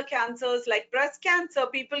 Unlike other cancers like breast cancer,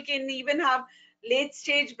 people can even have late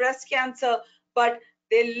stage breast cancer, but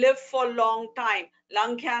they live for a long time.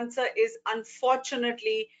 Lung cancer is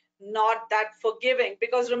unfortunately not that forgiving,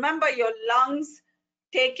 because remember, your lungs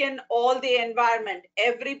take in all the environment.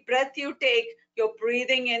 Every breath you take, you're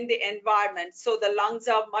breathing in the environment. So the lungs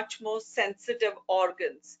are much more sensitive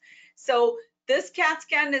organs. So this CAT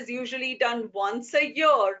scan is usually done once a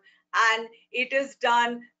year, and it is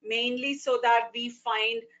done mainly so that we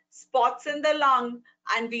find spots in the lung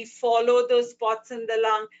and we follow those spots in the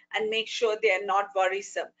lung and make sure they are not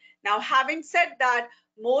worrisome. Now, having said that,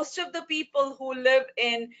 most of the people who live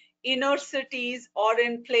in inner cities or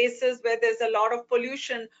in places where there's a lot of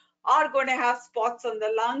pollution are going to have spots on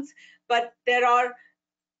the lungs, but there are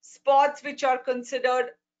spots which are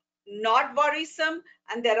considered not worrisome,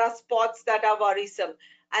 and there are spots that are worrisome.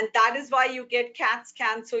 And that is why you get CAT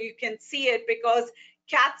scan, so you can see it, because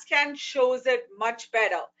CAT scan shows it much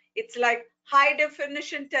better. It's like high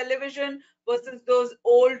definition television versus those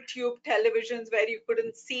old tube televisions where you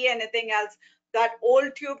couldn't see anything else. That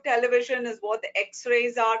old tube television is what the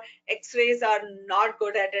x-rays are. X-rays are not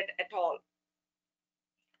good at it at all.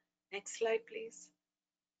 Next slide, please.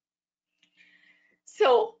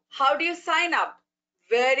 So how do you sign up?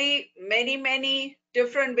 Very many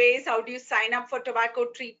different ways. How do you sign up for tobacco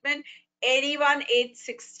treatment? Anyone age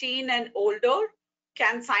 16 and older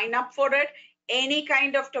can sign up for it. Any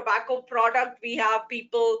kind of tobacco product. We have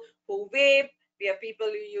people who vape, we have people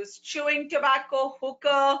who use chewing tobacco,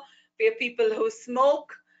 hookah, we have people who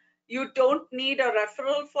smoke. You don't need a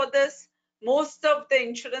referral for this. Most of the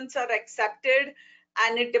insurance are accepted,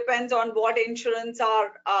 and it depends on what insurance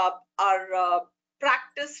our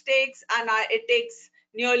practice takes, and it takes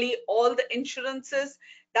nearly all the insurances.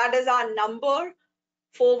 That is our number,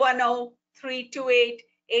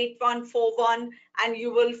 410-328-8141, and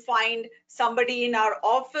you will find somebody in our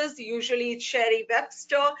office. Usually it's Sherry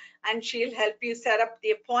Webster, and she'll help you set up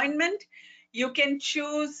the appointment. You can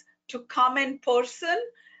choose to come in person,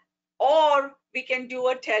 or we can do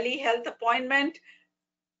a telehealth appointment.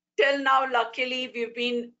 Till now, luckily, we've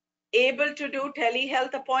been able to do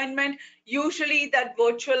telehealth appointment. Usually that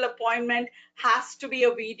virtual appointment has to be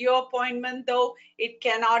a video appointment, though. It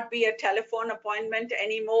cannot be a telephone appointment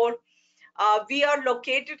anymore. We are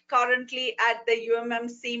located currently at the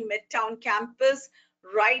UMMC Midtown campus,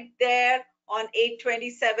 right there on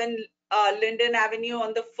 827 Linden Avenue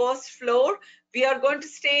on the first floor. We are going to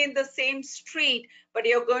stay in the same street, but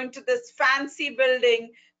you're going to this fancy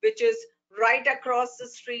building, which is right across the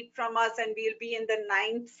street from us, and we'll be in the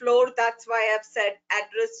 9th floor. That's why I've said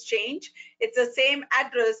address change. It's the same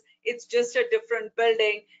address, it's just a different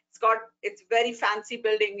building. It's very fancy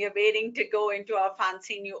building. We're waiting to go into our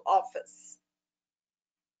fancy new office.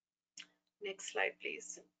 Next slide,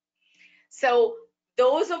 please. So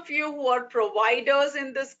those of you who are providers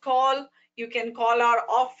in this call, you can call our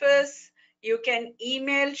office. You can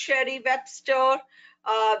email Sherry Webster.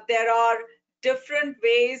 There are different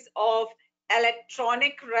ways of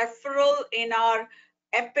electronic referral in our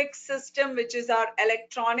EPIC system, which is our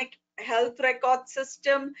electronic health record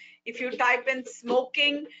system. If you type in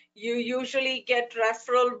smoking, you usually get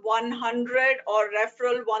referral 100 or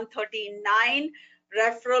referral 139.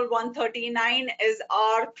 Referral 139 is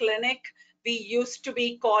our clinic. We used to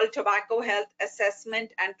be called Tobacco Health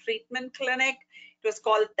Assessment and Treatment Clinic. It was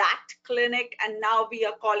called that clinic, and now we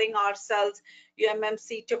are calling ourselves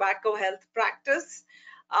UMMC Tobacco Health Practice.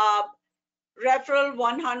 Referral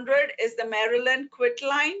 100 is the Maryland quit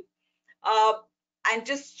line. And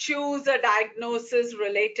just choose a diagnosis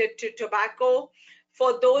related to tobacco.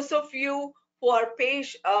 For those of you who are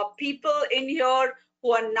people in here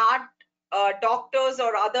who are not doctors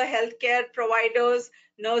or other healthcare providers,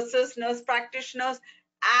 nurses, nurse practitioners,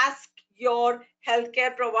 ask your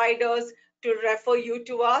healthcare providers to refer you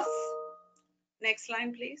to us. Next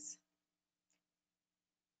line, please.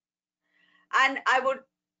 And I would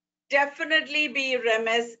definitely be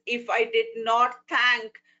remiss if I did not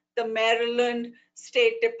thank the Maryland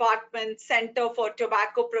State Department Center for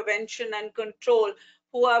Tobacco Prevention and Control,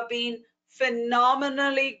 who have been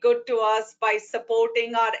phenomenally good to us by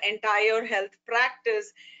supporting our entire health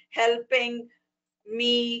practice, helping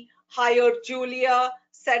me hire Julia,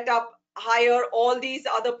 hire all these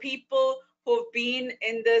other people who've been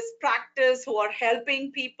in this practice, who are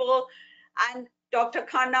helping people, and Dr.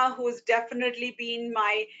 Khanna, who's definitely been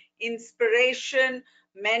my inspiration,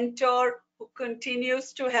 mentor, who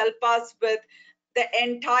continues to help us with the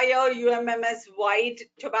entire UMMS wide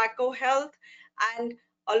tobacco health, and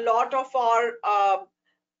a lot of our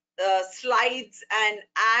slides and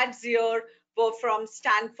ads here were from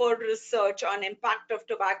Stanford research on impact of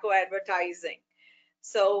tobacco advertising.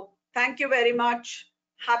 So thank you very much.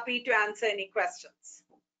 Happy to answer any questions.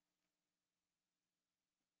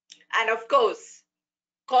 And of course,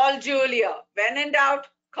 call Julia. When in doubt,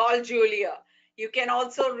 call Julia. You can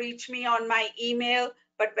also reach me on my email,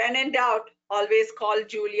 but when in doubt, always call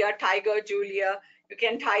Julia, Tiger Julia. You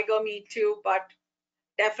can Tiger me too, but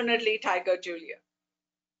definitely Tiger Julia.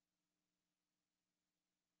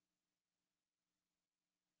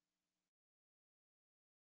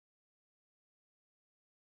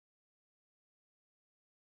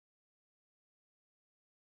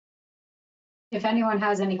 If anyone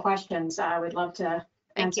has any questions, I would love to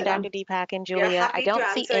Thank you, answer them. Dr. Deepak and We are Julia. I happy to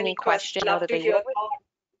don't see answer any questions. question. I know Love that to they hear. will.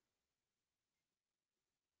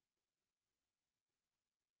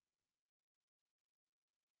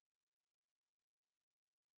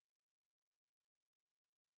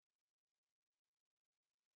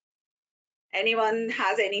 Anyone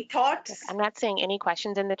has any thoughts I'm not seeing any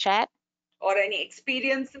questions in the chat. or any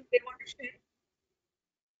experiences they want to share?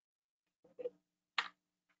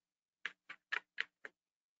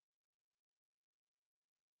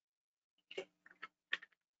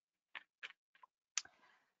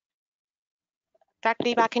 Dr.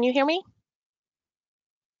 Deepak, can you hear me?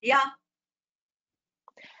 Yeah.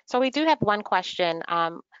 So we do have one question.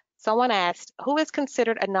 Someone asked, who is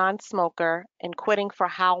considered a non-smoker and quitting for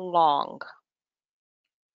how long?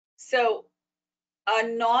 So a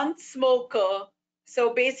non-smoker,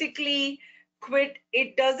 so basically quit,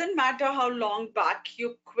 it doesn't matter how long back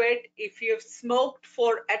you quit. If you've smoked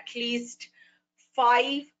for at least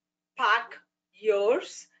 5 pack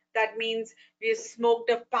years, that means we've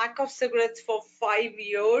smoked a pack of cigarettes for 5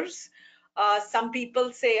 years. Some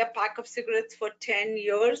people say a pack of cigarettes for 10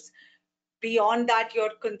 years. Beyond that,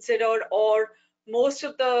 you're considered, or most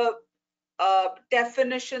of the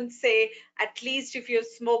definitions say at least if you've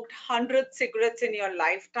smoked 100 cigarettes in your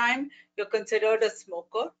lifetime, you're considered a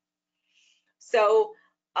smoker. So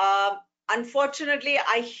unfortunately,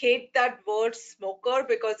 I hate that word smoker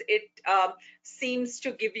because it seems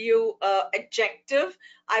to give you adjective.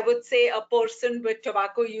 I would say a person with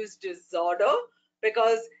tobacco use disorder,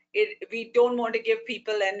 because we don't want to give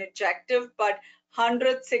people an adjective, but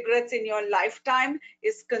 100 cigarettes in your lifetime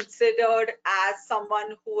is considered as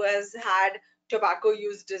someone who has had tobacco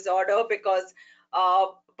use disorder, because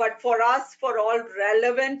but for us, for all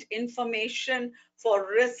relevant information, for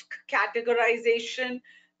risk categorization,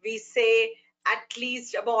 we say at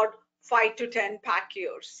least about 5 to 10 pack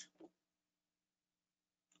years.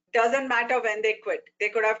 Doesn't matter when they quit. They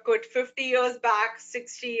could have quit 50 years back,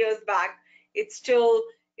 60 years back. It still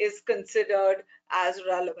is considered as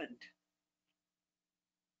relevant.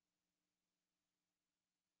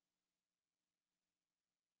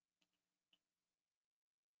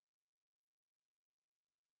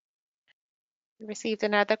 We received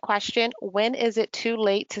another question. When is it too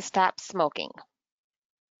late to stop smoking?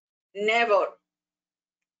 Never.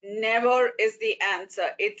 Never is the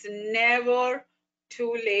answer. It's never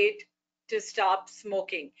too late to stop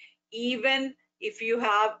smoking. Even if you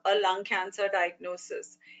have a lung cancer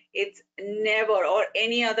diagnosis, it's never, or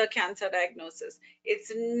any other cancer diagnosis,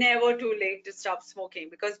 it's never too late to stop smoking,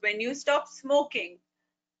 because when you stop smoking,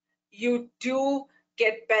 you do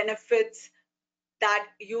get benefits that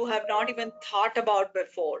you have not even thought about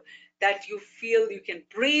before, that you feel you can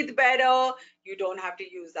breathe better, you don't have to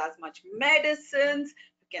use as much medicines,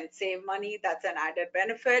 you can save money. That's an added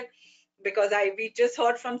benefit, because we just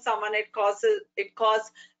heard from someone it costs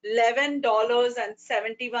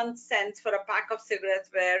 $11.71 for a pack of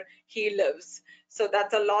cigarettes where he lives. So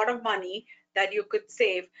that's a lot of money that you could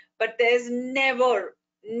save, but there's never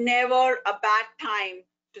a bad time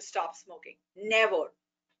to stop smoking. Never.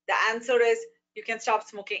 The answer is you can stop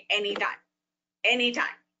smoking anytime.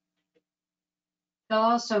 Anytime. They'll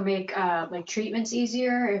also make like treatments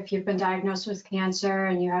easier if you've been diagnosed with cancer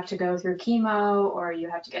and you have to go through chemo or you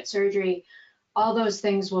have to get surgery. All those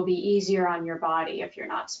things will be easier on your body if you're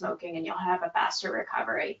not smoking, and you'll have a faster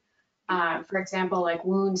recovery. For example, like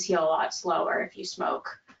wounds heal a lot slower if you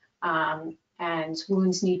smoke, and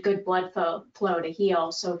wounds need good blood flow to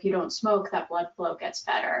heal. So if you don't smoke, that blood flow gets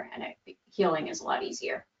better and healing is a lot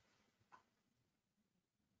easier.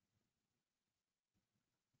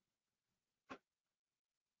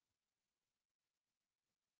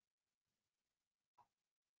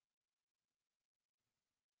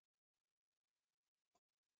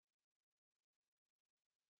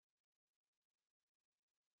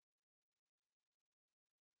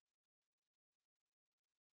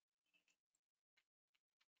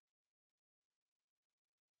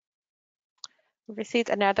 We received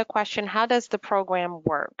another question. How does the program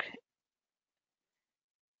work?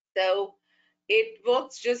 So it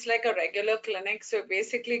works just like a regular clinic. So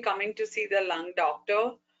basically coming to see the lung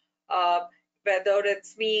doctor, uh, whether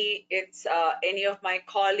it's me, it's any of my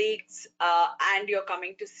colleagues, and you're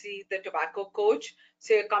coming to see the tobacco coach.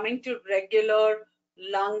 So you're coming to regular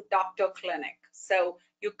lung doctor clinic. So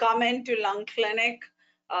you come into lung clinic,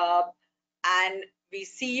 uh, and we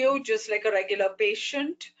see you just like a regular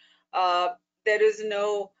patient. There is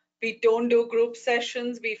no, we don't do group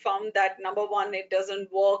sessions. We found that number one, it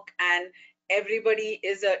doesn't work, and everybody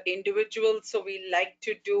is an individual. So we like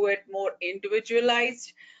to do it more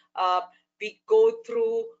individualized. Uh, we go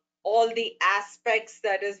through all the aspects,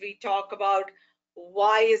 that is, we talk about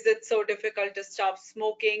why is it so difficult to stop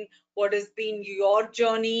smoking? What has been your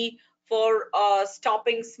journey for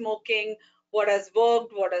stopping smoking? What has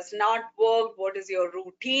worked, what has not worked, what is your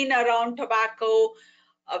routine around tobacco.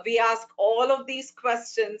 We ask all of these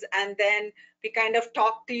questions, and then we kind of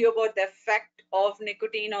talk to you about the effect of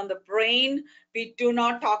nicotine on the brain. We do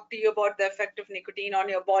not talk to you about the effect of nicotine on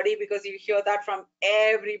your body, because you hear that from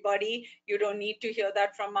everybody. You don't need to hear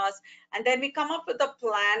that from us. And then we come up with a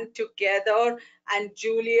plan together, and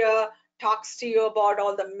Julia talks to you about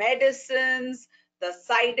all the medicines, the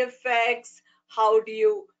side effects, how do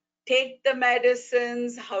you take the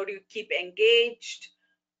medicines, how do you keep engaged.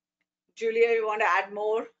 Julia, you want to add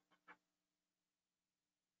more?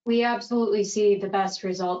 We absolutely see the best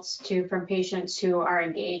results too from patients who are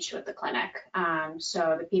engaged with the clinic.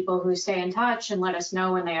 So the people who stay in touch and let us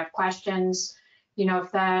know when they have questions, you know,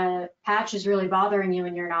 if the patch is really bothering you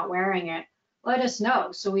and you're not wearing it, let us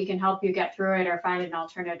know so we can help you get through it or find an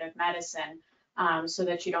alternative medicine, so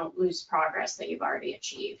that you don't lose progress that you've already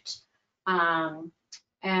achieved.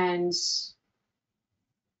 And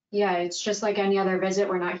yeah, it's just like any other visit.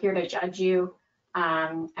 We're not here to judge you.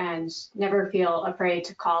 And never feel afraid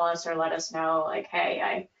to call us or let us know, like, hey,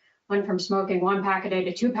 I went from smoking 1 pack a day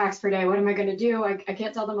to 2 packs per day. What am I going to do? I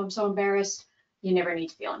can't tell them, I'm so embarrassed. You never need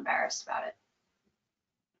to feel embarrassed about it.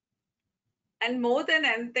 And more than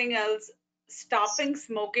anything else, stopping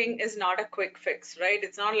smoking is not a quick fix, right?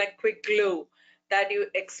 It's not like quick glue that you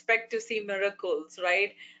expect to see miracles,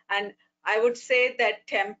 right? And I would say that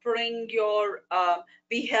tempering your,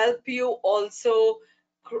 we help you also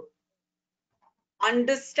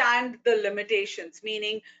understand the limitations,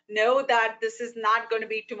 meaning know that this is not going to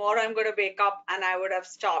be tomorrow I'm going to wake up and I would have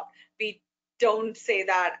stopped. We don't say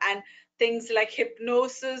that. And things like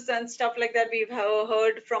hypnosis and stuff like that, we've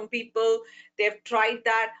heard from people, they've tried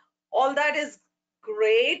that. All that is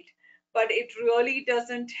great, but it really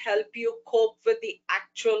doesn't help you cope with the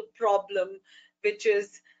actual problem, which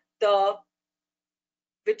is the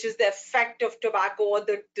effect of tobacco, or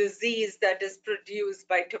the disease that is produced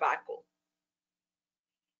by tobacco.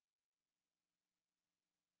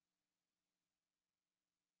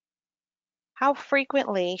 How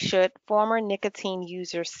frequently should former nicotine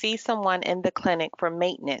users see someone in the clinic for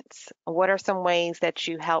maintenance? What are some ways that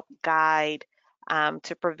you help guide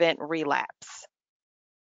to prevent relapse?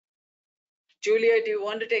 Julia, do you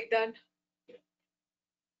want to take that?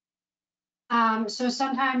 So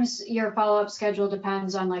sometimes your follow-up schedule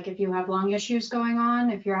depends on, like, if you have lung issues going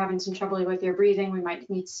on. If you're having some trouble with your breathing, we might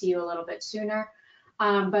need to see you a little bit sooner.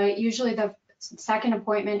 But usually the second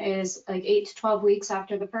appointment is like 8 to 12 weeks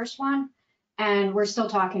after the first one. And we're still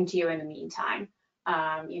talking to you in the meantime,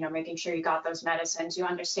 you know, making sure you got those medicines, you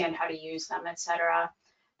understand how to use them, etc.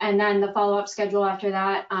 And then the follow-up schedule after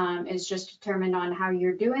that is just determined on how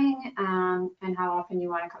you're doing, and how often you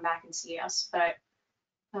want to come back and see us. But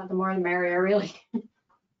the more the merrier, really.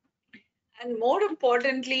 And more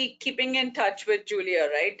importantly, keeping in touch with Julia,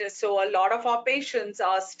 right? So a lot of our patients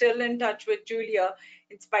are still in touch with Julia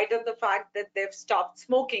in spite of the fact that they've stopped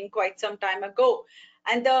smoking quite some time ago.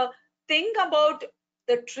 And the thing about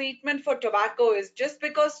the treatment for tobacco is, just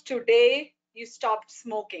because today you stopped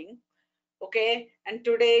smoking, okay, and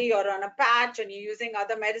today you're on a patch and you're using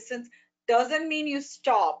other medicines, doesn't mean you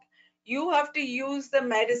stop. You have to use the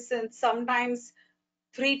medicine sometimes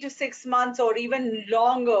 3 to 6 months or even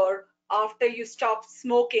longer after you stop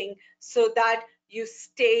smoking, so that you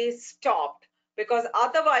stay stopped, because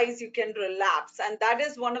otherwise you can relapse. And that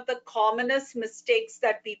is one of the commonest mistakes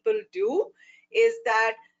that people do, is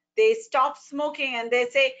that they stop smoking and they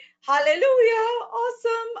say, hallelujah,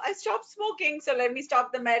 awesome, I stopped smoking, so let me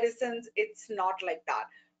stop the medicines. It's not like that.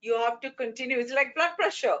 You have to continue. It's like blood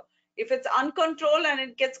pressure. If it's uncontrolled and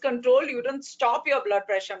it gets controlled, you don't stop your blood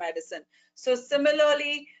pressure medicine. So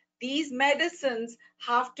similarly, these medicines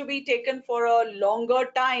have to be taken for a longer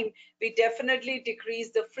time. We definitely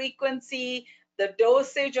decrease the frequency, the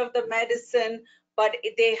dosage of the medicine, but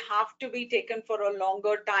they have to be taken for a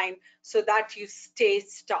longer time so that you stay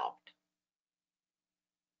stopped.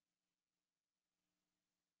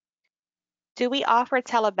 Do we offer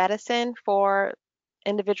telemedicine for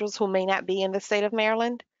individuals who may not be in the state of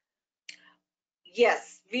Maryland?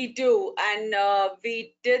 Yes, we do. And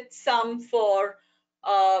we did some for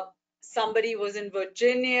uh, somebody who was in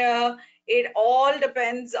Virginia. It all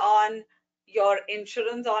depends on your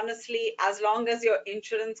insurance, honestly. As long as your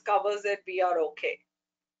insurance covers it, we are okay.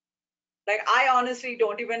 Like, I honestly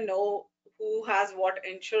don't even know who has what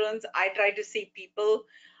insurance. I try to see people.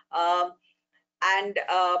 Um, and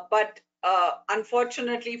but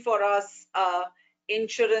unfortunately for us,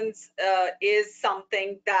 insurance is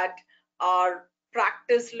something that our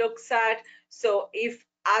practice looks at. So if,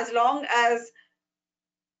 as long as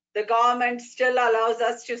the government still allows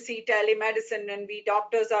us to see telemedicine, and we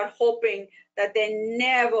doctors are hoping that they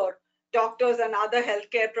never, doctors and other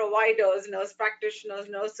healthcare providers, nurse practitioners,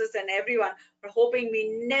 nurses, and everyone are hoping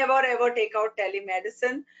we never ever take out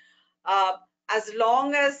telemedicine. uh, as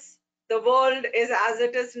long as the world is as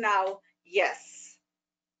it is now, yes.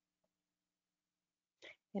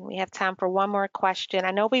 And we have time for one more question.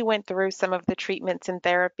 I know we went through some of the treatments and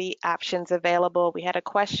therapy options available. We had a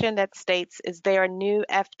question that states, is there a new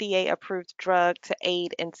FDA approved drug to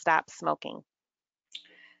aid in stop smoking?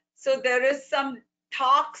 So there is some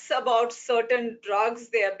talks about certain drugs.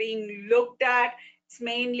 They are being looked at. It's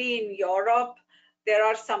mainly in Europe. There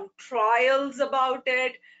are some trials about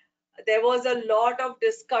it. There was a lot of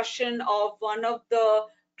discussion of one of the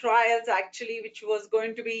trials actually, which was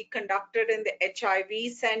going to be conducted in the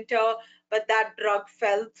HIV center, but that drug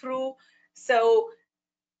fell through. So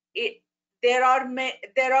it, there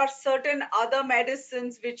are certain other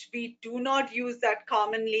medicines which we do not use that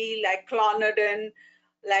commonly, like clonidine,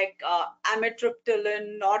 like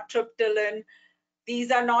amitriptyline, nortriptyline. These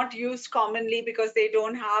are not used commonly because they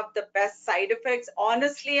don't have the best side effects.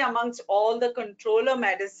 Honestly, amongst all the controller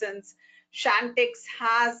medicines, Chantix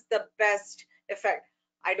has the best effect.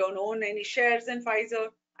 I don't own any shares in Pfizer.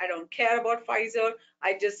 I don't care about Pfizer.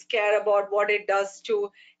 I just care about what it does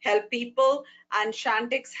to help people. And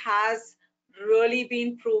Chantix has really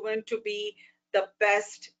been proven to be the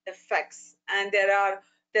best effects. And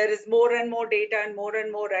there is more and more data and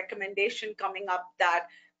more recommendation coming up that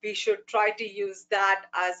we should try to use that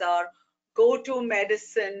as our go-to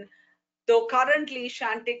medicine. Though currently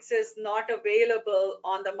Chantix is not available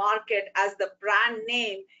on the market as the brand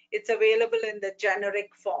name, it's available in the generic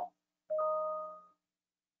form.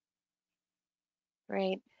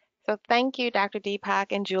 Great. So thank you, Dr. Deepak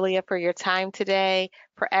and Julia, for your time today.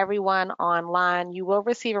 For everyone online, you will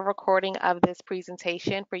receive a recording of this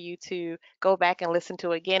presentation for you to go back and listen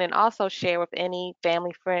to again, and also share with any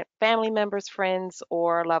family members, friends,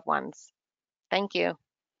 or loved ones. Thank you.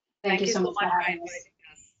 Thank Thank you you so so much for much for having us. inviting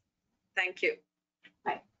us. Thank you.